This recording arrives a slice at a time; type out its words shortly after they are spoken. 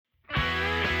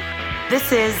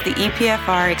This is the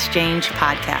EPFR Exchange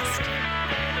podcast.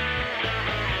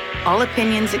 All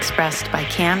opinions expressed by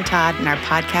Cam, Todd, and our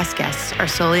podcast guests are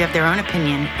solely of their own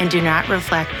opinion and do not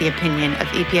reflect the opinion of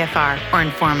EPFR or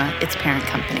Informa, its parent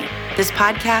company. This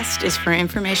podcast is for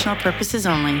informational purposes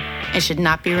only and should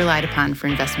not be relied upon for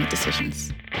investment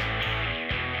decisions.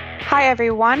 Hi,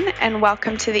 everyone, and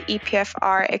welcome to the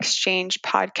EPFR Exchange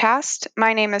podcast.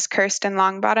 My name is Kirsten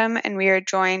Longbottom, and we are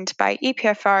joined by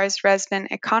EPFR's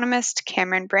resident economist,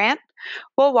 Cameron Brandt.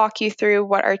 We'll walk you through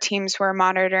what our teams were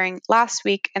monitoring last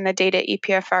week and the data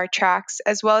EPFR tracks,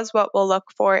 as well as what we'll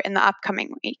look for in the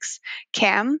upcoming weeks.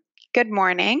 Cam, good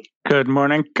morning. Good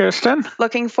morning, Kirsten.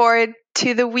 Looking forward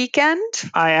to the weekend?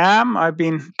 I am. I've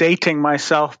been dating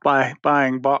myself by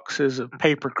buying boxes of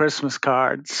paper Christmas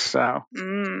cards.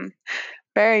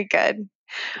 Very good.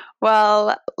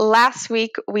 Well, last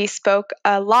week we spoke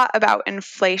a lot about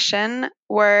inflation.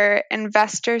 Were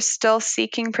investors still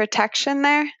seeking protection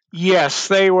there? Yes,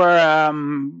 they were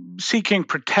seeking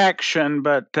protection,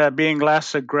 but being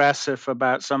less aggressive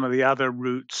about some of the other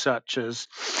routes, such as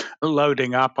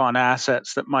loading up on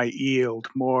assets that might yield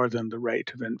more than the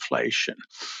rate of inflation.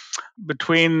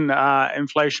 Between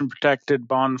inflation-protected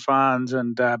bond funds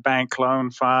and bank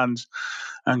loan funds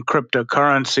and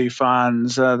cryptocurrency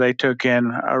funds, they took in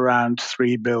around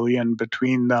 $3 billion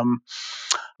between them.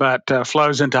 But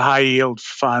flows into high-yield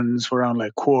funds were only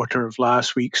a quarter of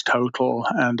last week's total,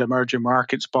 and emerging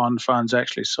markets bond funds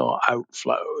actually saw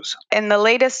outflows. In the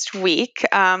latest week,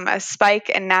 a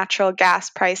spike in natural gas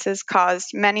prices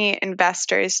caused many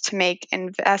investors to make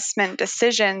investment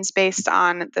decisions based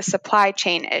on the supply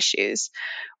chain issues.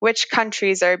 Which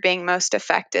countries are being most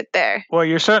affected there? Well,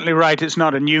 you're certainly right. It's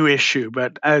not a new issue,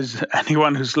 but as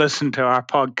anyone who's listened to our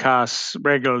podcasts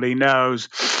regularly knows,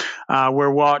 we're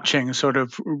watching sort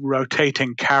of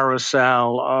rotating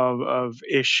carousel of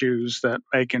issues that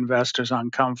make investors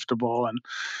uncomfortable. And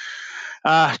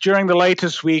during the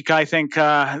latest week, I think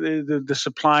the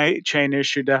supply chain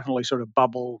issue definitely sort of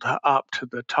bubbled up to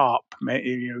the top.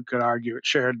 You could argue it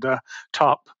shared the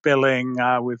top billing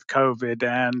with COVID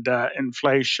and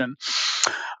inflation.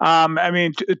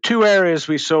 Two areas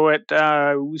we saw it.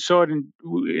 We saw it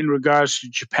in regards to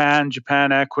Japan.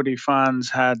 Japan equity funds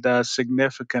had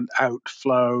significant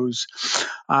outflows,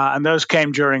 and those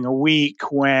came during a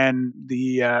week when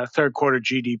the third quarter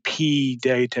GDP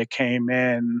data came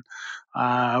in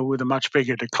with a much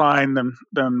bigger decline than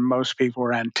most people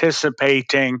were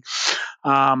anticipating.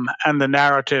 And the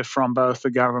narrative from both the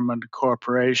government and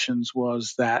corporations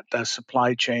was that the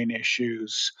supply chain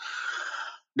issues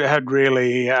had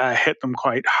really hit them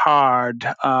quite hard.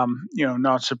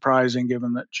 Not surprising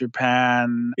given that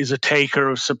Japan is a taker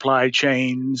of supply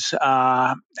chains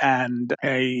and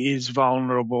is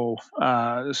vulnerable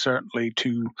certainly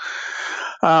to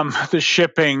the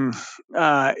shipping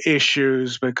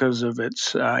issues because of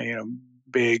its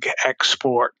big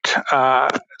export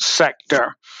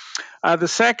sector. The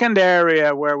second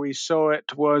area where we saw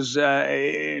it was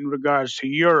in regards to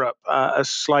Europe, a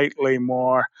slightly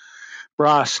more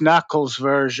brass knuckles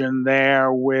version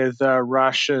there with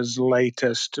Russia's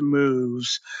latest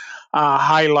moves,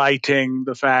 highlighting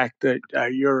the fact that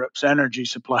Europe's energy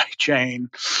supply chain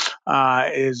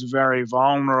is very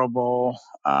vulnerable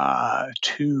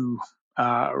to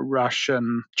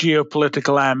Russian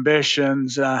geopolitical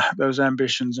ambitions. Those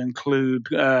ambitions include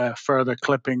further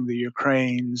clipping the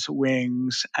Ukraine's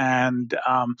wings and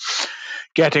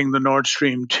getting the Nord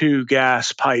Stream 2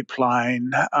 gas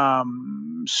pipeline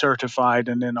certified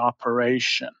and in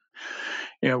operation.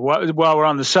 While we're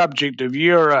on the subject of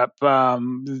Europe,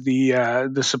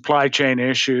 the supply chain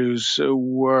issues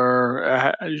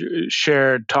were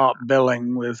shared top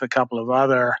billing with a couple of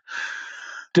other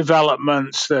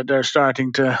developments that are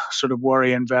starting to sort of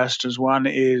worry investors. One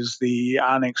is the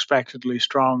unexpectedly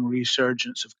strong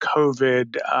resurgence of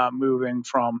COVID, moving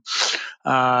from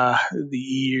the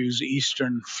EU's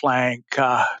eastern flank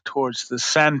towards the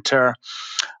center,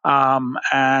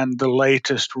 and the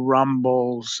latest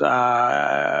rumbles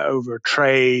over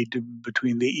trade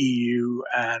between the EU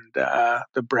and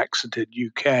the Brexited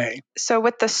UK. So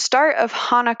with the start of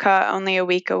Hanukkah only a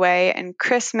week away and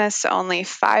Christmas only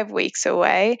 5 weeks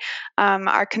away,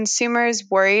 are consumers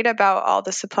worried about all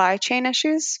the supply chain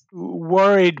issues?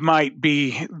 Worried might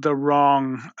be the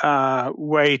wrong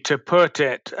way to put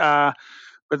it.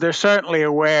 But they're certainly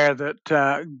aware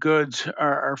that goods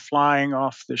are flying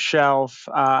off the shelf,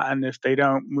 and if they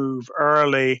don't move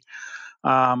early,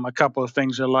 a couple of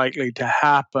things are likely to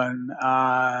happen.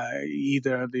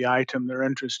 Either the item they're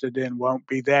interested in won't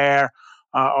be there,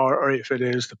 or if it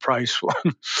is, the price will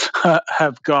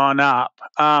have gone up.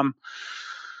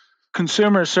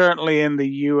 Consumers, certainly in the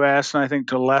US, and I think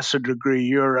to a lesser degree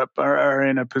Europe, are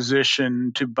in a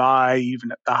position to buy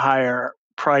even at the higher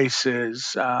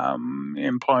prices.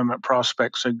 Employment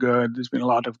prospects are good. There's been a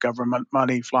lot of government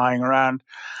money flying around.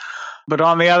 But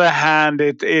on the other hand,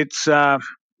 it's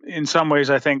in some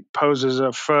ways, I think, poses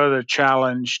a further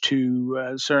challenge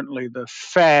to certainly the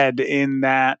Fed, in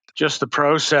that just the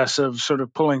process of sort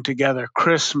of pulling together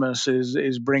Christmas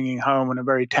is bringing home in a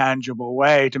very tangible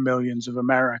way to millions of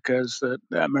Americans that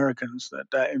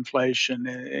inflation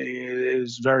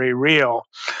is very real.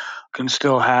 Can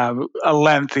still have a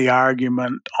lengthy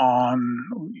argument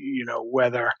on,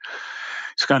 whether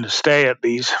it's going to stay at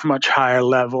these much higher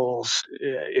levels,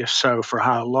 if so, for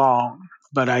how long.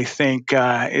 But I think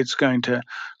it's going to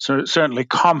certainly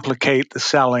complicate the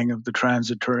selling of the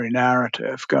transitory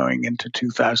narrative going into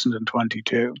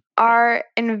 2022. Are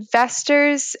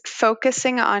investors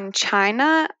focusing on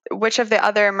China? Which of the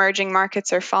other emerging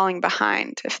markets are falling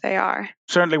behind, if they are?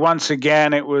 Certainly, once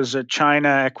again, it was China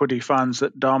equity funds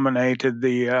that dominated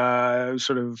the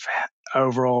sort of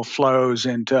overall flows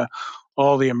into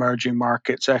all the emerging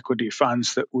markets equity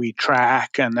funds that we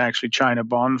track. And actually, China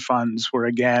bond funds were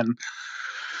again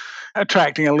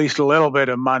attracting at least a little bit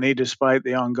of money despite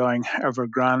the ongoing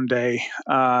Evergrande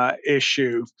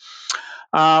issue.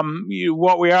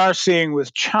 What we are seeing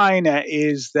with China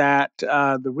is that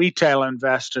the retail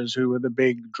investors, who were the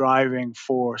big driving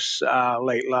force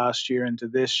late last year into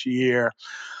this year,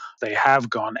 they have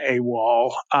gone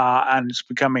AWOL, and it's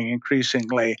becoming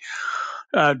increasingly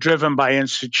driven by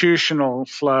institutional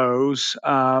flows.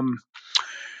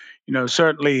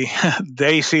 Certainly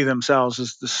they see themselves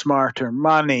as the smarter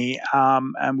money,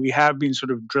 and we have been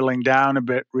sort of drilling down a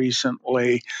bit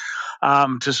recently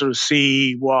to sort of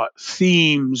see what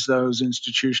themes those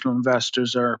institutional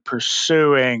investors are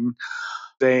pursuing.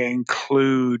 They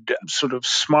include sort of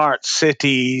smart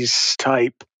cities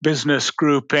type business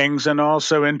groupings, and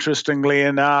also, interestingly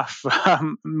enough,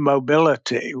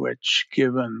 mobility, which,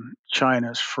 given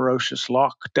China's ferocious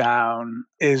lockdown,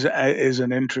 is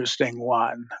an interesting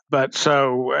one. But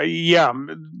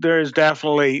there's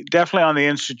definitely on the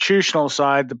institutional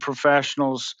side, the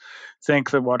professionals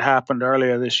think that what happened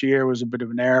earlier this year was a bit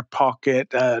of an air pocket.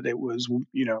 It was,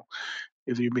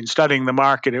 if you've been studying the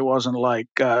market, it wasn't like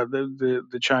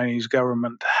the Chinese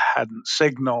government hadn't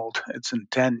signaled its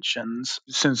intentions.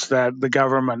 Since that the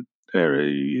government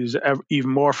is even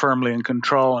more firmly in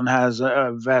control and has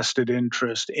a vested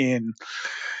interest in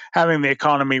having the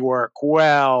economy work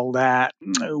well, that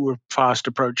we're fast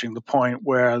approaching the point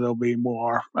where there'll be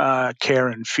more care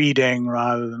and feeding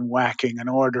rather than whacking and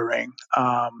ordering.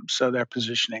 So they're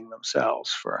positioning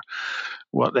themselves for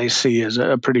what they see as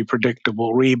a pretty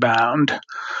predictable rebound.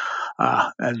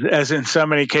 As in so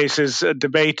many cases,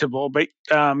 debatable. But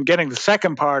getting the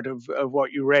second part of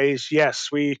what you raised, yes,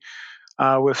 we,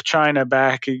 with China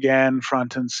back again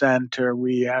front and center,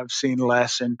 we have seen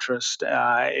less interest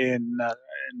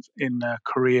in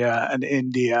Korea and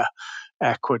India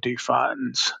equity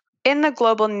funds. In the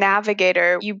Global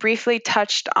Navigator, you briefly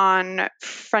touched on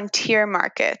frontier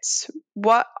markets.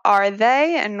 What are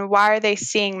they, and why are they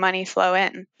seeing money flow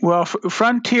in? Well,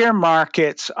 frontier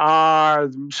markets are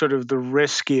sort of the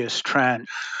riskiest trend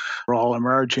for all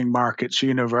emerging markets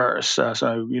universe. There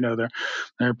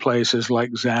are places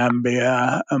like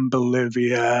Zambia and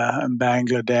Bolivia and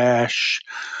Bangladesh.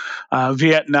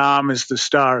 Vietnam is the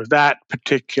star of that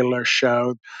particular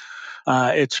show.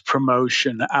 Its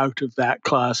promotion out of that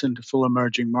class into full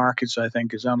emerging markets, I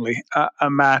think, is only a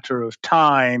matter of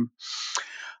time.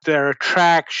 Their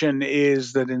attraction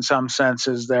is that, in some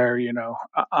senses, they're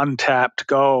untapped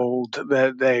gold.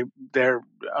 That they're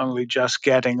only just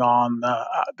getting on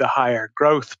the higher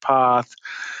growth path,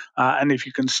 and if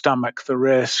you can stomach the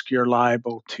risk, you're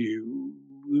liable to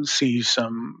see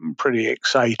some pretty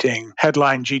exciting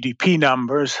headline GDP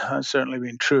numbers. That's certainly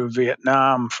been true of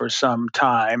Vietnam for some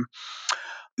time.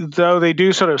 Though they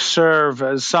do sort of serve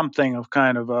as something of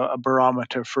kind of a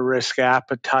barometer for risk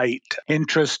appetite.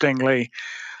 Interestingly,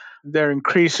 they're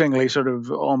increasingly sort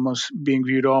of almost being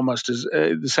viewed almost as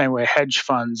the same way hedge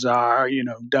funds are.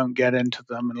 Don't get into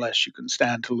them unless you can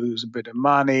stand to lose a bit of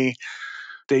money.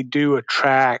 They do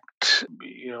attract,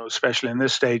 especially in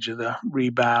this stage of the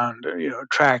rebound,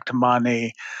 attract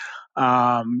money,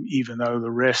 even though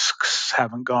the risks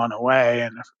haven't gone away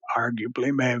and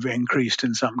arguably may have increased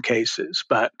in some cases.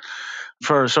 But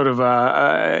for sort of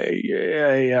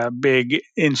a big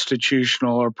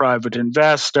institutional or private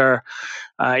investor,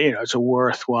 it's a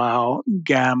worthwhile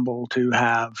gamble to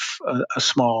have a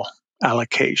small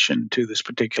allocation to this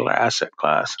particular asset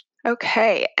class.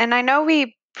 Okay. And I know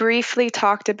we briefly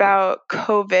talked about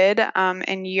COVID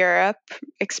in Europe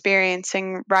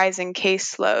experiencing rising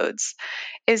caseloads.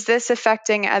 Is this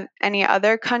affecting any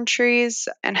other countries,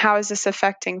 and how is this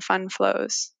affecting fund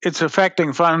flows? It's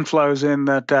affecting fund flows in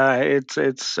that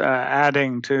it's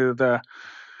adding to the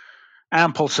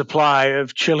ample supply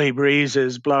of chilly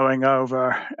breezes blowing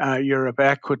over Europe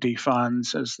equity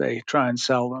funds as they try and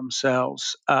sell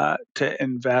themselves to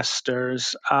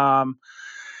investors.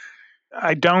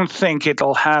 I don't think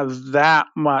it'll have that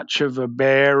much of a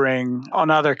bearing on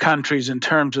other countries in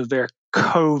terms of their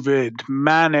COVID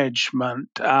management,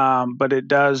 but it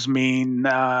does mean,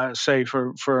 say,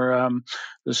 for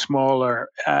the smaller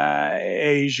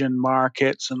Asian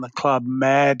markets and the Club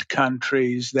Med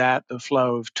countries, that the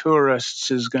flow of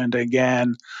tourists is going to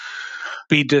again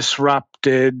be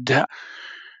disrupted.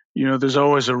 There's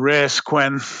always a risk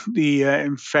when the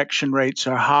infection rates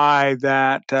are high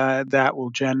that that will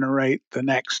generate the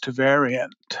next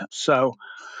variant. So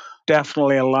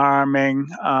definitely alarming.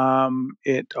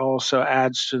 It also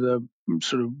adds to the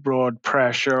sort of broad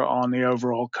pressure on the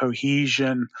overall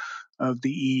cohesion of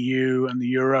the EU and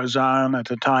the Eurozone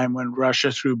at a time when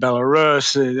Russia, through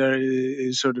Belarus,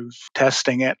 is sort of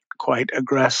testing it quite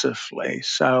aggressively.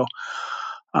 So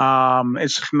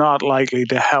it's not likely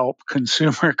to help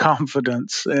consumer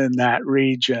confidence in that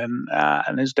region,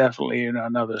 and is definitely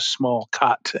another small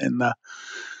cut in the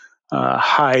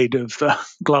hide of the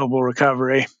global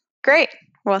recovery. Great.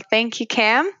 Well, thank you,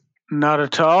 Cam. Not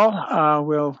at all.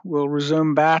 We'll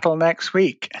resume battle next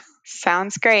week.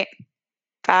 Sounds great.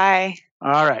 Bye.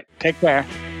 All right. Take care.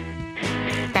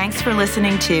 Thanks for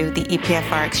listening to the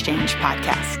EPFR Exchange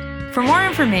podcast. For more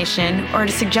information or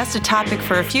to suggest a topic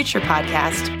for a future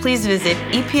podcast, please visit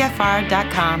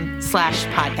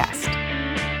epfr.com/podcast.